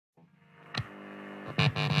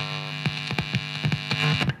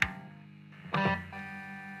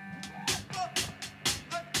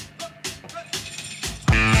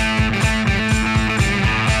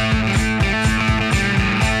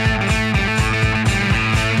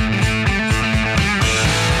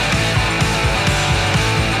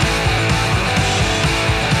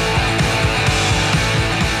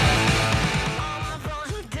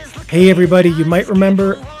Hey everybody, you might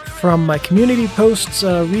remember from my community posts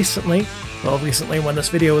recently when this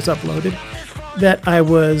video was uploaded, that I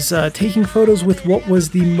was taking photos with what was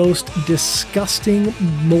the most disgusting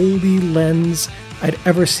moldy lens I'd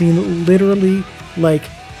ever seen. Literally, like,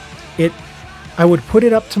 I would put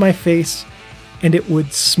it up to my face and it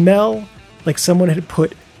would smell like someone had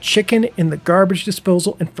put chicken in the garbage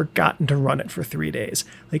disposal and forgotten to run it for 3 days.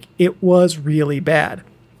 Like, it was really bad.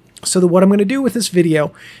 So what I'm going to do with this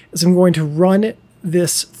video is I'm going to run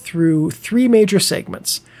this through 3 major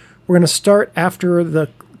segments. We're going to start after the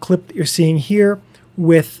clip that you're seeing here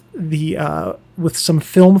with some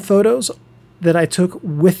film photos that I took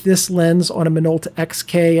with this lens on a Minolta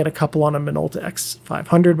XK and a couple on a Minolta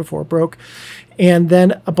X500 before it broke. And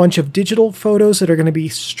then a bunch of digital photos that are going to be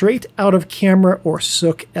straight out of camera, or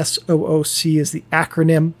SOOC, S-O-O-C is the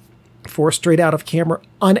acronym for straight out of camera,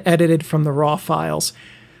 unedited from the raw files.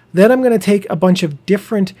 Then I'm going to take a bunch of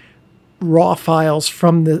different raw files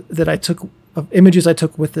from of images I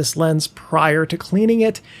took with this lens prior to cleaning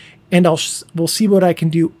it, and we'll see what I can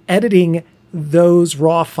do editing those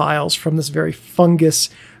raw files from this very fungus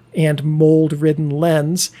and mold-ridden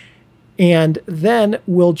lens. And then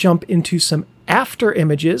we'll jump into some after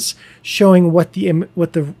images showing what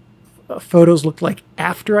the photos looked like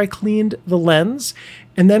after I cleaned the lens.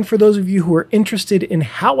 And then for those of you who are interested in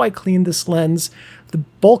how I cleaned this lens, the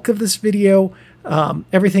bulk of this video,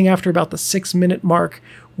 everything after about the 6-minute mark,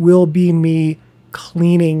 will be me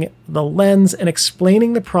cleaning the lens and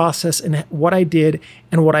explaining the process and what I did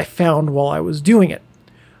and what I found while I was doing it.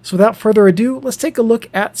 So without further ado, let's take a look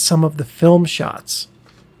at some of the film shots.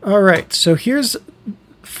 All right, so here's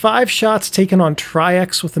 5 shots taken on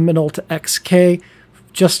Tri-X with the Minolta XK,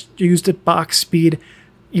 just used at box speed.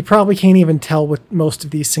 You probably can't even tell what most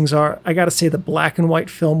of these things are. I gotta say, the black and white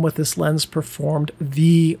film with this lens performed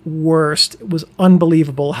the worst. It was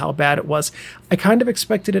unbelievable how bad it was. I kind of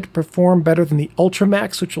expected it to perform better than the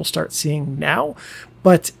Ultramax, which we'll start seeing now,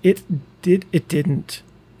 but it didn't.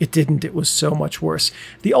 It was so much worse.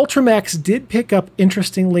 The Ultramax did pick up,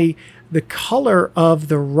 interestingly, the color of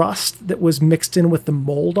the rust that was mixed in with the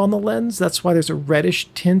mold on the lens. That's why there's a reddish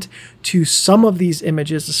tint to some of these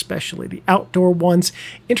images, especially the outdoor ones.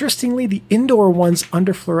 Interestingly, the indoor ones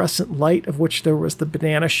under fluorescent light, of which there was the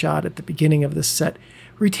banana shot at the beginning of this set,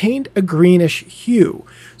 retained a greenish hue.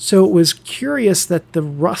 So it was curious that the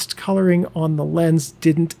rust coloring on the lens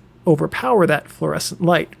didn't overpower that fluorescent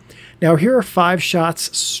light. Now here are 5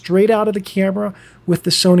 shots straight out of the camera with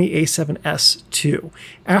the Sony a7S II.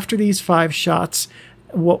 After these 5 shots,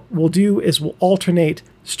 what we'll do is we'll alternate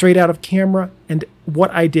straight out of camera and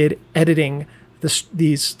what I did editing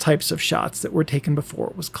these types of shots that were taken before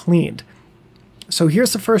it was cleaned. So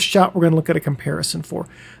here's the first shot we're going to look at a comparison for.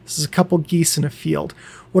 This is a couple geese in a field.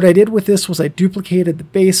 What I did with this was I duplicated the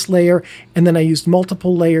base layer, and then I used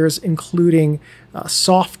multiple layers, including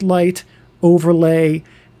soft light, overlay,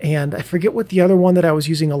 and I forget what the other one that I was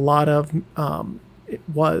using a lot of it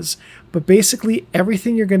was. But basically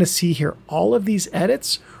everything you're going to see here, all of these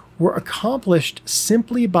edits were accomplished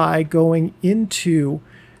simply by going into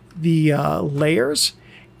the layers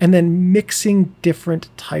and then mixing different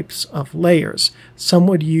types of layers. Some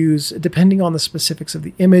would use, depending on the specifics of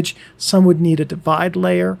the image, some would need a divide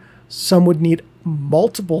layer, some would need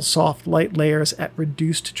multiple soft light layers at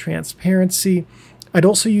reduced transparency. I'd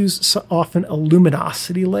also use often a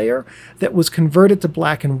luminosity layer that was converted to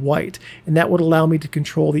black and white, and that would allow me to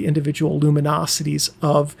control the individual luminosities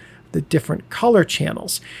of the different color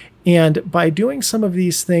channels. And by doing some of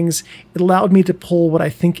these things, it allowed me to pull what I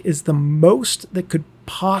think is the most that could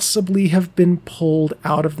possibly have been pulled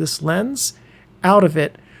out of this lens, out of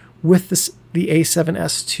it, with the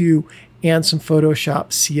A7S II and some Photoshop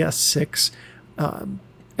CS6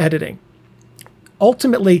 editing.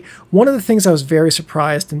 Ultimately, one of the things I was very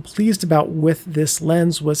surprised and pleased about with this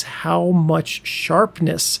lens was how much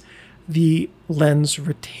sharpness the lens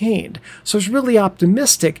retained. So I was really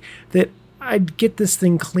optimistic that I'd get this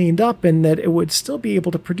thing cleaned up and that it would still be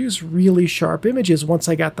able to produce really sharp images once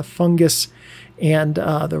I got the fungus and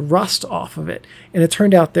the rust off of it. And it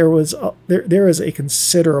turned out there is a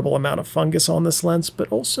considerable amount of fungus on this lens,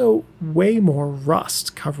 but also way more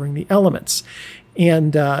rust covering the elements.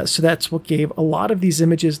 And so that's what gave a lot of these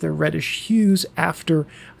images their reddish hues after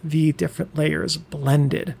the different layers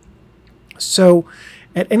blended. So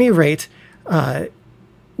at any rate,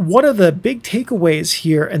 one of the big takeaways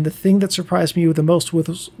here, and the thing that surprised me the most,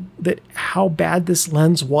 was that how bad this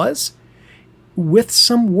lens was. With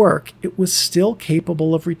some work, it was still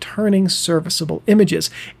capable of returning serviceable images.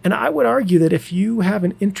 And I would argue that if you have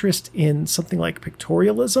an interest in something like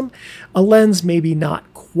pictorialism, a lens maybe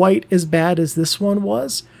not quite as bad as this one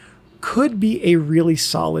was could be a really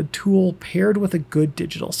solid tool paired with a good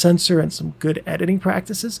digital sensor and some good editing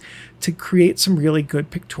practices to create some really good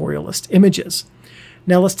pictorialist images.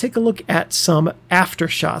 Now let's take a look at some after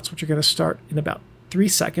shots, which are going to start in about 3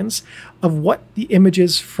 seconds, of what the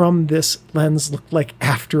images from this lens looked like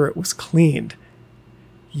after it was cleaned.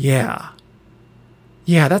 Yeah,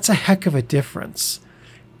 that's a heck of a difference.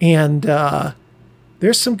 And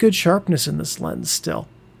there's some good sharpness in this lens still.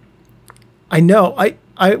 I know,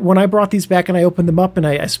 when I brought these back and I opened them up and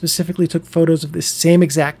I specifically took photos of the same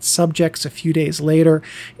exact subjects a few days later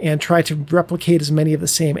and tried to replicate as many of the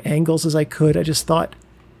same angles as I could, I just thought,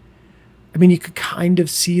 I mean, you could kind of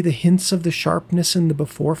see the hints of the sharpness in the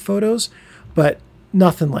before photos, but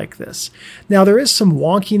nothing like this. Now, there is some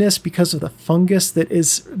wonkiness because of the fungus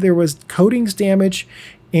there was coatings damage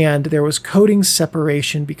and there was coatings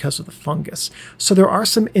separation because of the fungus. So there are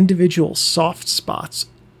some individual soft spots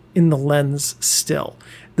in the lens still.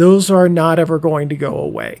 Those are not ever going to go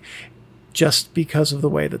away just because of the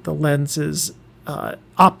way that the lens's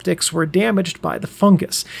optics were damaged by the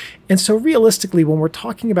fungus. And so realistically, when we're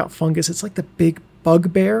talking about fungus, it's like the big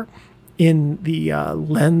bugbear in the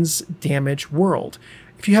lens damage world.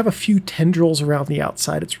 If you have a few tendrils around the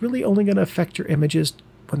outside, it's really only going to affect your images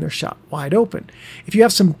when they're shot wide open. If you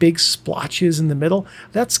have some big splotches in the middle,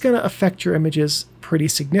 that's going to affect your images pretty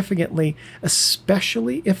significantly,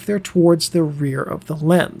 especially if they're towards the rear of the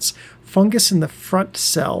lens. Fungus in the front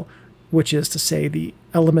cell, which is to say the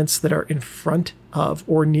elements that are in front of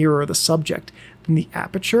or nearer the subject than the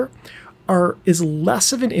aperture, is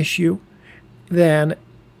less of an issue than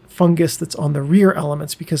fungus that's on the rear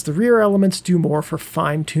elements, because the rear elements do more for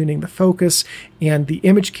fine-tuning the focus and the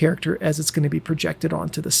image character as it's going to be projected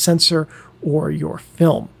onto the sensor or your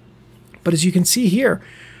film. But as you can see here,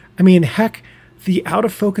 I mean, heck, the out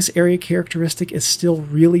of focus area characteristic is still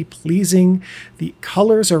really pleasing. The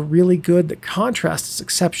colors are really good. The contrast is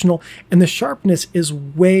exceptional. And the sharpness is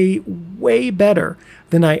way, way better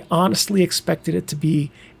than I honestly expected it to be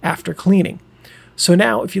after cleaning. So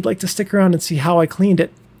now, if you'd like to stick around and see how I cleaned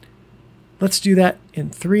it, let's do that in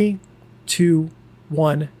 3, 2,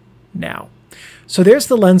 1, now. So there's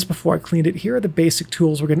the lens before I cleaned it. Here are the basic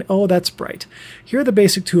tools we're going to, oh, that's bright. Here are the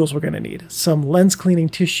basic tools we're going to need. Some lens cleaning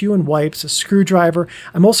tissue and wipes, a screwdriver.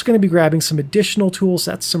 I'm also going to be grabbing some additional tools.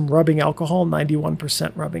 That's some rubbing alcohol,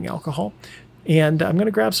 91% rubbing alcohol. And I'm going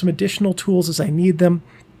to grab some additional tools as I need them,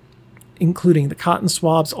 including the cotton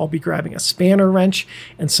swabs. I'll be grabbing a spanner wrench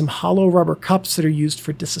and some hollow rubber cups that are used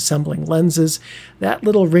for disassembling lenses. That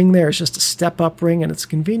little ring there is just a step-up ring, and it's a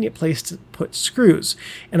convenient place to put screws.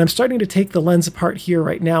 And I'm starting to take the lens apart here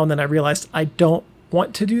right now, and then I realized I don't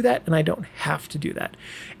want to do that, and I don't have to do that.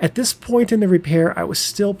 At this point in the repair, I was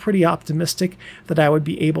still pretty optimistic that I would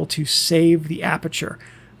be able to save the aperture.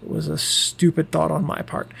 It was a stupid thought on my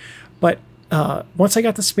part. But once I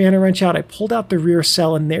got the spanner wrench out, I pulled out the rear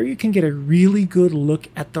cell, and there you can get a really good look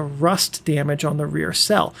at the rust damage on the rear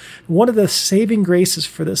cell. One of the saving graces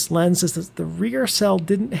for this lens is that the rear cell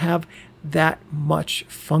didn't have that much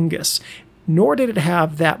fungus, nor did it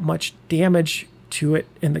have that much damage to it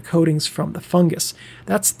in the coatings from the fungus.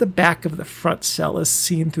 That's the back of the front cell as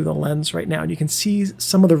seen through the lens right now, and you can see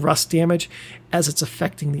some of the rust damage as it's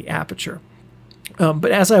affecting the aperture.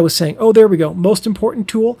 But as I was saying, oh, there we go. Most important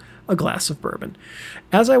tool, a glass of bourbon.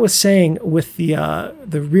 As I was saying, with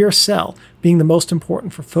the rear cell being the most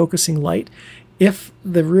important for focusing light, if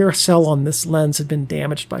the rear cell on this lens had been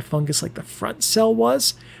damaged by fungus like the front cell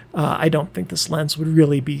was, I don't think this lens would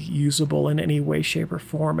really be usable in any way, shape, or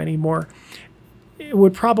form anymore. It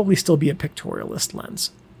would probably still be a pictorialist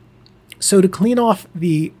lens. So to clean off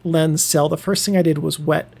the lens cell, the first thing I did was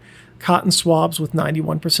wet cotton swabs with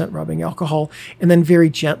 91% rubbing alcohol, and then very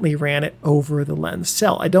gently ran it over the lens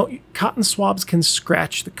cell. Cotton swabs can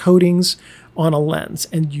scratch the coatings on a lens,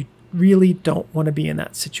 and you really don't want to be in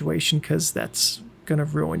that situation because that's going to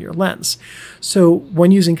ruin your lens. So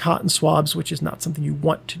when using cotton swabs, which is not something you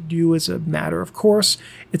want to do as a matter of course,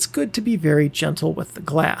 it's good to be very gentle with the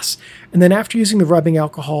glass. And then after using the rubbing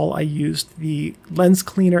alcohol, I used the lens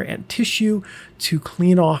cleaner and tissue to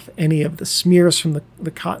clean off any of the smears from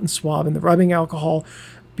the cotton swab and the rubbing alcohol.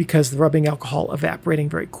 because the rubbing alcohol evaporating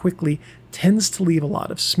very quickly tends to leave a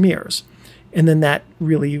lot of smears. And then that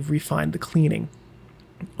really refined the cleaning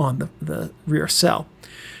on the rear cell.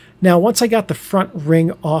 Now, once I got the front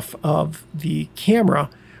ring off of the camera,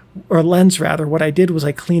 or lens rather, what I did was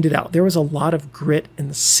I cleaned it out. There was a lot of grit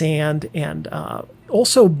and sand, and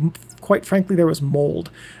also, quite frankly, there was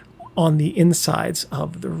mold on the insides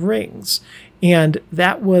of the rings. And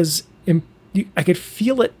that was, I could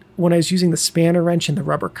feel it when I was using the spanner wrench and the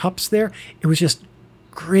rubber cups there. It was just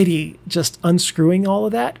gritty, just unscrewing all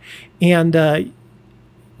of that, and it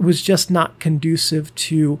was just not conducive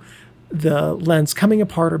to the lens coming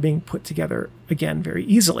apart or being put together again very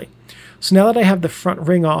easily. So now that I have the front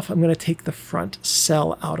ring off, I'm going to take the front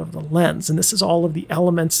cell out of the lens. And this is all of the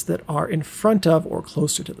elements that are in front of or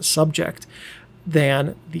closer to the subject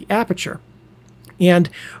than the aperture. And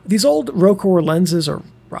these old Rokkor lenses, or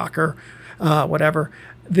Rokkor, whatever,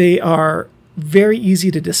 they are very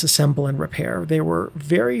easy to disassemble and repair. They were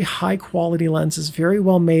very high quality lenses, very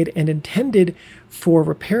well made, and intended for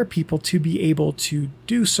repair people to be able to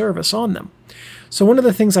do service on them. So one of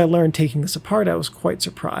the things I learned taking this apart, I was quite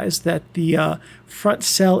surprised that the front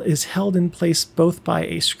cell is held in place both by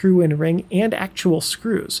a screw-in ring and actual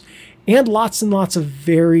screws, and lots of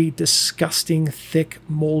very disgusting, thick,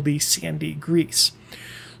 moldy, sandy grease.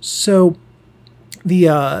 So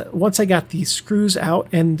once I got these screws out,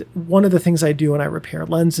 and one of the things I do when I repair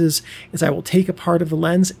lenses is I will take a part of the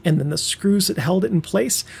lens, and then the screws that held it in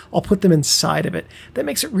place, I'll put them inside of it. That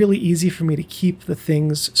makes it really easy for me to keep the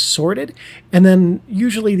things sorted. And then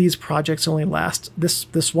usually these projects only last,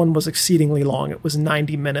 this one was exceedingly long. It was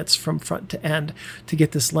 90 minutes from front to end to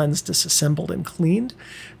get this lens disassembled and cleaned.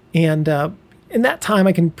 And in that time,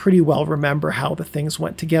 I can pretty well remember how the things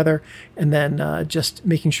went together, and then just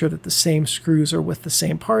making sure that the same screws are with the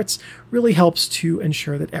same parts really helps to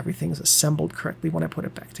ensure that everything's assembled correctly when I put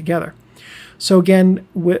it back together. So again,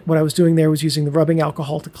 what I was doing there was using the rubbing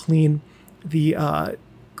alcohol to clean the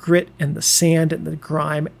grit and the sand and the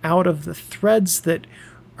grime out of the threads that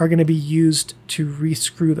are going to be used to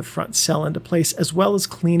rescrew the front cell into place, as well as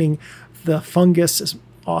cleaning the fungus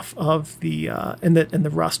off of the and the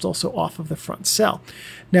rust also off of the front cell.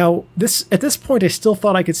 Now, at this point, I still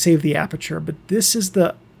thought I could save the aperture, but this is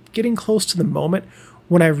getting close to the moment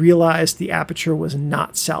when I realized the aperture was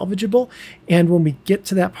not salvageable. And when we get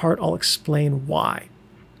to that part, I'll explain why.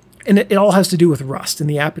 And it all has to do with rust and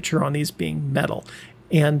the aperture on these being metal.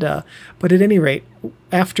 And but at any rate,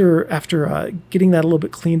 after getting that a little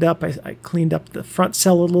bit cleaned up, I cleaned up the front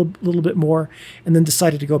cell a little bit more, and then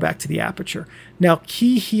decided to go back to the aperture. Now,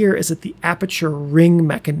 key here is that the aperture ring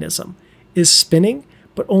mechanism is spinning,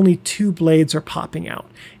 but only two blades are popping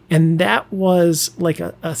out, and that was like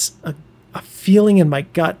a feeling in my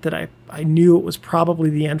gut that I knew it was probably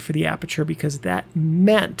the end for the aperture, because that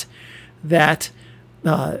meant that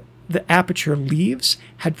the aperture leaves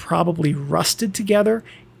had probably rusted together,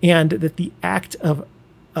 and that the act of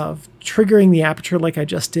triggering the aperture like I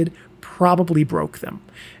just did probably broke them.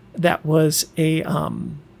 That was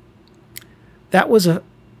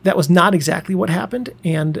not exactly what happened.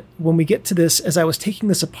 And when we get to this, as I was taking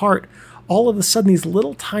this apart, all of a sudden these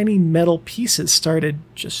little tiny metal pieces started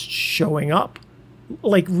just showing up.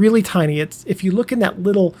 Like really tiny. If you look in that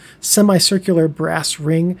little semicircular brass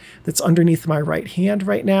ring that's underneath my right hand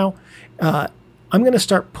right now, I'm going to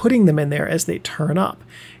start putting them in there as they turn up,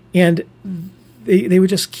 and they would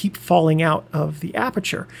just keep falling out of the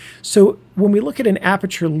aperture. So when we look at an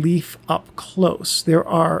aperture leaf up close,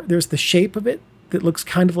 there's the shape of it that looks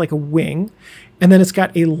kind of like a wing, and then it's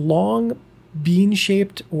got a long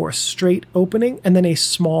bean-shaped or straight opening, and then a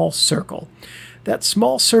small circle. That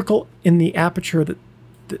small circle in the aperture that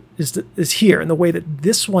is here, and the way that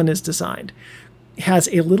this one is designed, has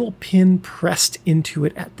a little pin pressed into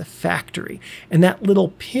it at the factory. And that little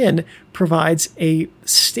pin provides a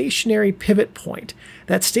stationary pivot point.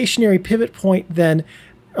 That stationary pivot point then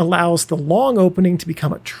allows the long opening to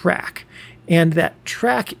become a track. And that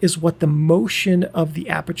track is what the motion of the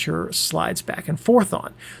aperture slides back and forth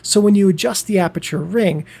on. So when you adjust the aperture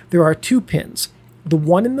ring, there are two pins. The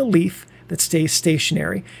one in the leaf that stays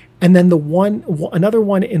stationary, and then another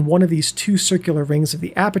one in one of these two circular rings of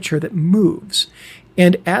the aperture that moves.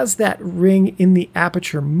 And as that ring in the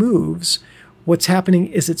aperture moves, what's happening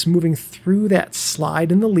is it's moving through that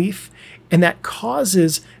slide in the leaf, and that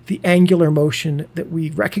causes the angular motion that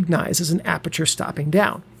we recognize as an aperture stopping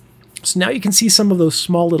down. So now you can see some of those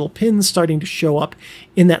small little pins starting to show up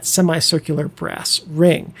in that semicircular brass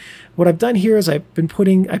ring. What I've done here is I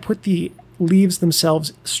put the leaves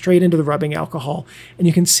themselves straight into the rubbing alcohol, and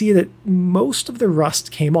you can see that most of the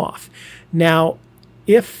rust came off. Now,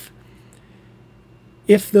 if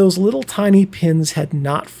if those little tiny pins had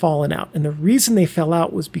not fallen out. And the reason they fell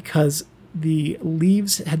out was because the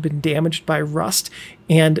leaves had been damaged by rust,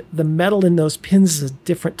 and the metal in those pins is a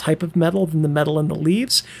different type of metal than the metal in the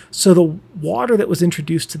leaves. So the water that was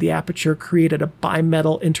introduced to the aperture created a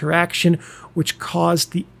bimetal interaction, which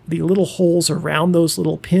caused the little holes around those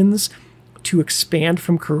little pins to expand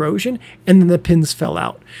from corrosion, and then the pins fell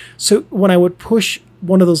out. So when I would push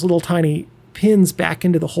one of those little tiny pins back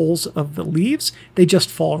into the holes of the leaves, they just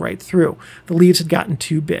fall right through. The leaves had gotten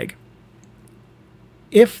too big.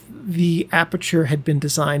 If the aperture had been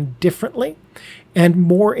designed differently and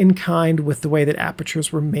more in kind with the way that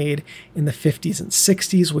apertures were made in the 50s and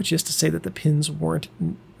 60s, which is to say that the pins weren't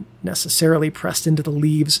necessarily pressed into the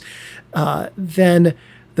leaves, then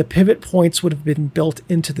the pivot points would have been built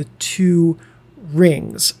into the two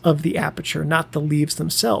rings of the aperture, not the leaves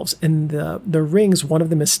themselves. And the rings, one of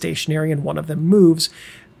them is stationary and one of them moves.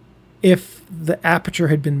 If the aperture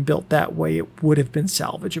had been built that way, it would have been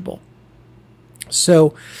salvageable.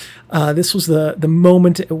 So this was the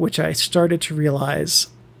moment at which I started to realize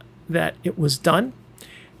that it was done,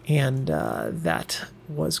 and that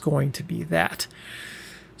was going to be that.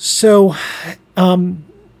 So at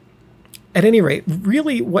any rate,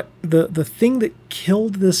 really what the thing that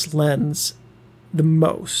killed this lens the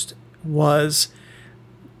most was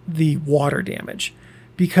the water damage,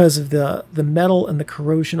 because of the metal and the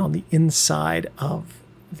corrosion on the inside of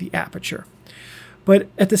the aperture. But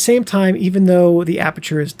at the same time, even though the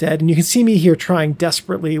aperture is dead, and you can see me here trying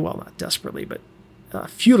desperately, well, not desperately, but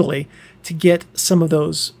futilely, to get some of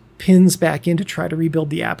those pins back in to try to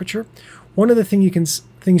rebuild the aperture, one of the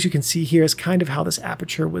things you can see here is kind of how this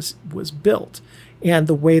aperture was built and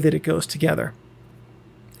the way that it goes together.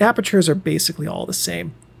 Apertures are basically all the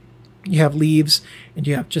same. You have leaves, and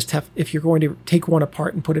you if you're going to take one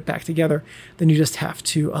apart and put it back together, then you just have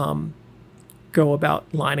to go about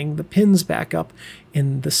lining the pins back up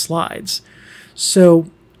in the slides. So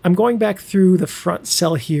I'm going back through the front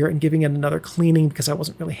cell here and giving it another cleaning because I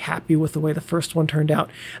wasn't really happy with the way the first one turned out.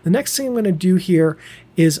 The next thing I'm going to do here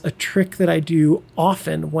is a trick that I do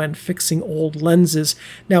often when fixing old lenses.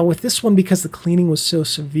 Now with this one, because the cleaning was so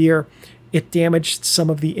severe, it damaged some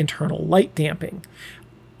of the internal light damping.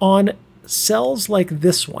 On cells like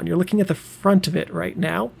this one, you're looking at the front of it right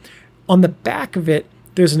now. On the back of it,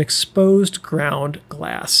 there's an exposed ground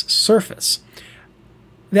glass surface.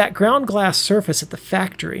 That ground glass surface at the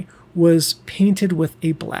factory was painted with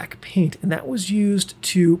a black paint, and that was used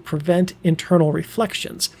to prevent internal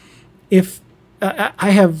reflections. If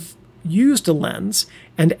I have used a lens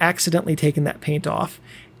and accidentally taken that paint off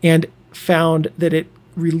and found that it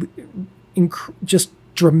just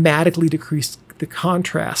dramatically decreased the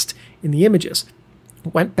contrast in the images.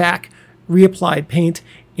 Went back, reapplied paint,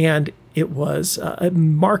 and it was a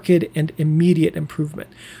marked and immediate improvement.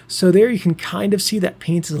 So there you can kind of see that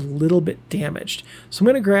paint is a little bit damaged. So I'm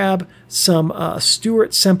going to grab some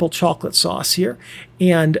Stuart Semple chocolate sauce here,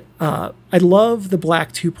 and I love the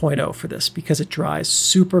black 2.0 for this because it dries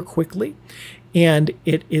super quickly and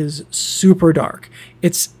it is super dark.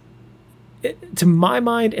 To my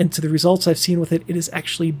mind and to the results I've seen with it, it is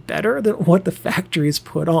actually better than what the factory's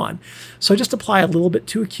put on. So I just apply a little bit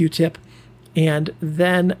to a Q-tip, and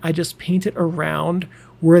then I just paint it around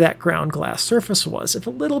where that ground glass surface was. If a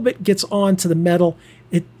little bit gets onto the metal,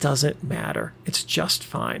 it doesn't matter. It's just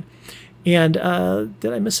fine. And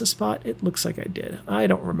did I miss a spot? It looks like I did. I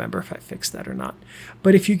don't remember if I fixed that or not.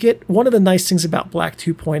 But if you get, one of the nice things about Black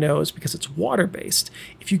 2.0 is because it's water-based,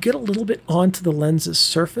 if you get a little bit onto the lens's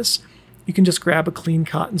surface, you can just grab a clean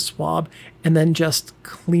cotton swab and then just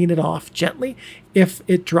clean it off gently. If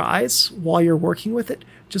it dries while you're working with it,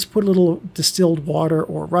 just put a little distilled water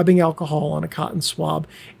or rubbing alcohol on a cotton swab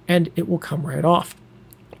and it will come right off.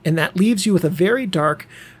 And that leaves you with a very dark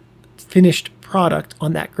finished product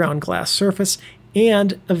on that ground glass surface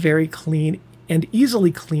and a very clean and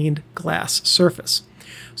easily cleaned glass surface.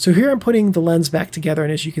 So here I'm putting the lens back together,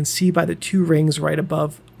 and as you can see by the two rings right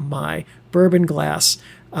above my bourbon glass,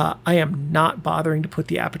 I am not bothering to put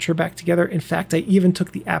the aperture back together. In fact, I even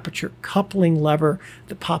took the aperture coupling lever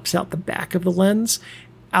that pops out the back of the lens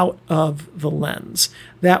out of the lens.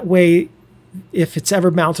 That way, if it's ever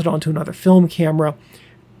mounted onto another film camera,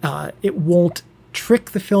 it won't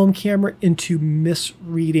trick the film camera into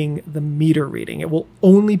misreading the meter reading. It will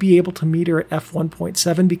only be able to meter at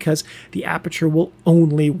f1.7 because the aperture will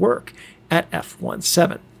only work at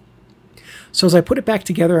f1.7. So as I put it back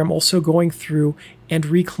together, I'm also going through and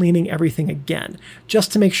re-cleaning everything again,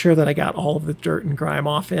 just to make sure that I got all of the dirt and grime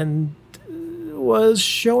off. And was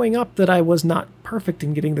showing up that I was not perfect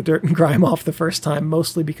in getting the dirt and grime off the first time,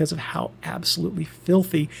 mostly because of how absolutely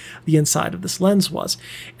filthy the inside of this lens was.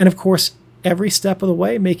 And of course, every step of the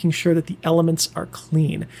way, making sure that the elements are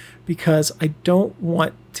clean, because I don't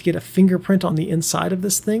want to get a fingerprint on the inside of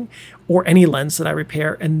this thing or any lens that I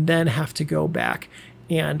repair and then have to go back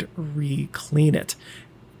and re-clean it,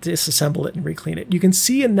 disassemble it and re-clean it. You can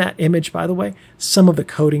see in that image, by the way, some of the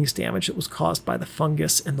coatings damage that was caused by the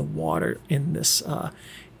fungus and the water in this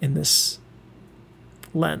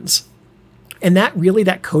lens. And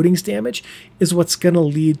that coatings damage is what's going to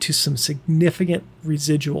lead to some significant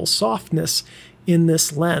residual softness in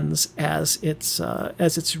this lens as it's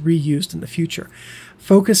reused in the future.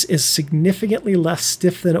 Focus is significantly less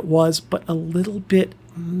stiff than it was, but a little bit,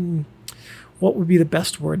 what would be the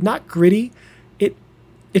best word? Not gritty.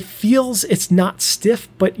 It feels, it's not stiff,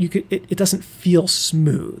 but it doesn't feel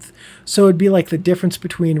smooth. So it'd be like the difference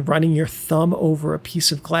between running your thumb over a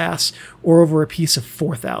piece of glass or over a piece of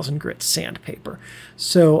 4000 grit sandpaper.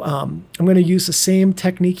 So I'm going to use the same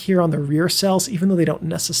technique here on the rear cells, even though they don't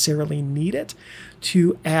necessarily need it,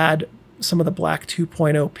 to add some of the black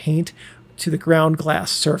 2.0 paint to the ground glass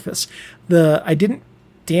surface. I didn't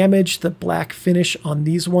damage the black finish on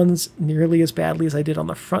these ones nearly as badly as I did on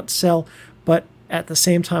the front cell, but at the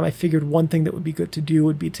same time, I figured one thing that would be good to do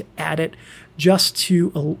would be to add it just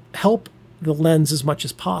to help the lens as much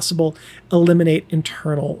as possible eliminate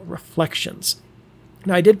internal reflections.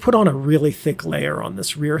 Now, I did put on a really thick layer on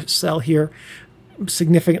this rear cell here,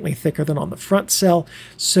 significantly thicker than on the front cell.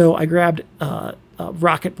 So I grabbed a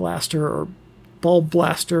rocket blaster or bulb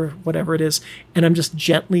blaster, whatever it is, and I'm just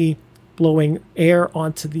gently blowing air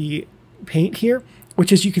onto the paint here,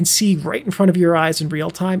 which, as you can see right in front of your eyes in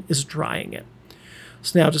real time, is drying it.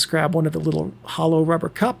 So now just grab one of the little hollow rubber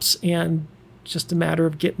cups, and just a matter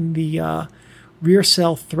of getting the rear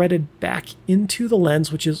cell threaded back into the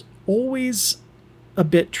lens, which is always a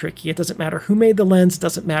bit tricky. It doesn't matter who made the lens, it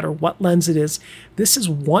doesn't matter what lens it is. This is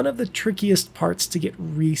one of the trickiest parts to get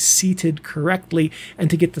reseated correctly and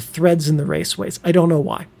to get the threads in the raceways. I don't know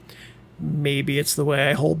why. Maybe it's the way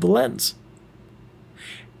I hold the lens.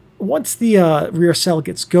 Once the rear cell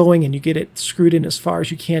gets going and you get it screwed in as far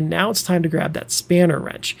as you can, now it's time to grab that spanner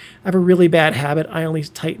wrench. I have a really bad habit. I only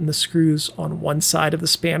tighten the screws on one side of the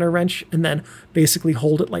spanner wrench and then basically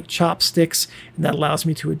hold it like chopsticks, and that allows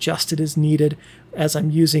me to adjust it as needed as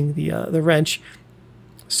I'm using the wrench.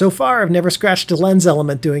 So far, I've never scratched a lens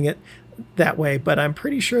element doing it that way, but I'm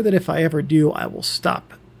pretty sure that if I ever do, I will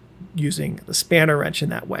stop using the spanner wrench in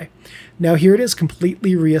that way. Now here it is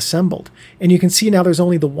completely reassembled, and you can see now there's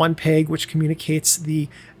only the one peg which communicates the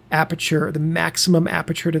aperture, the maximum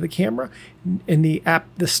aperture to the camera, and the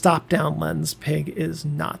stop down lens peg is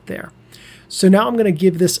not there. So now I'm going to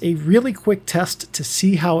give this a really quick test to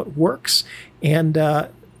see how it works, and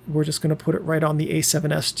we're just going to put it right on the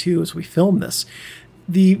A7S II as we film this.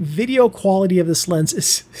 The video quality of this lens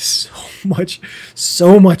is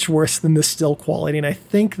so much worse than the still quality, and I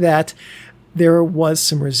think that there was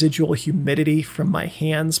some residual humidity from my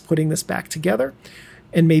hands putting this back together,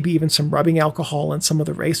 and maybe even some rubbing alcohol in some of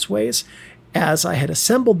the raceways as I had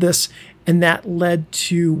assembled this, and that led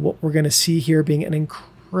to what we're going to see here being an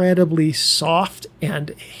incredibly soft and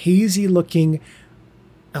hazy looking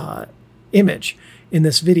image in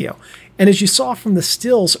this video. And as you saw from the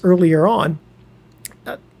stills earlier on,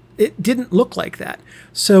 it didn't look like that.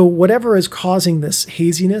 So whatever is causing this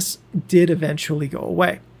haziness did eventually go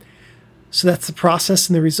away. So that's the process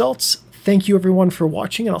and the results. Thank you everyone for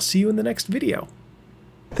watching, and I'll see you in the next video.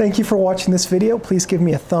 Thank you for watching this video. Please give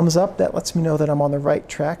me a thumbs up. That lets me know that I'm on the right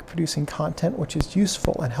track producing content which is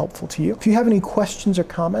useful and helpful to you. If you have any questions or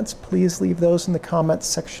comments, please leave those in the comments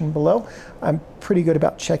section below. I'm pretty good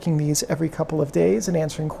about checking these every couple of days and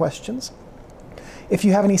answering questions. If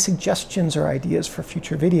you have any suggestions or ideas for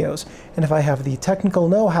future videos, and if I have the technical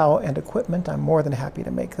know-how and equipment, I'm more than happy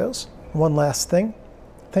to make those. One last thing.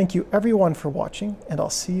 Thank you everyone for watching, and I'll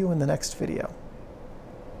see you in the next video.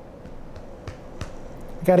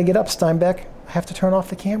 I gotta get up, Steinbeck. I have to turn off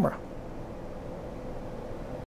the camera.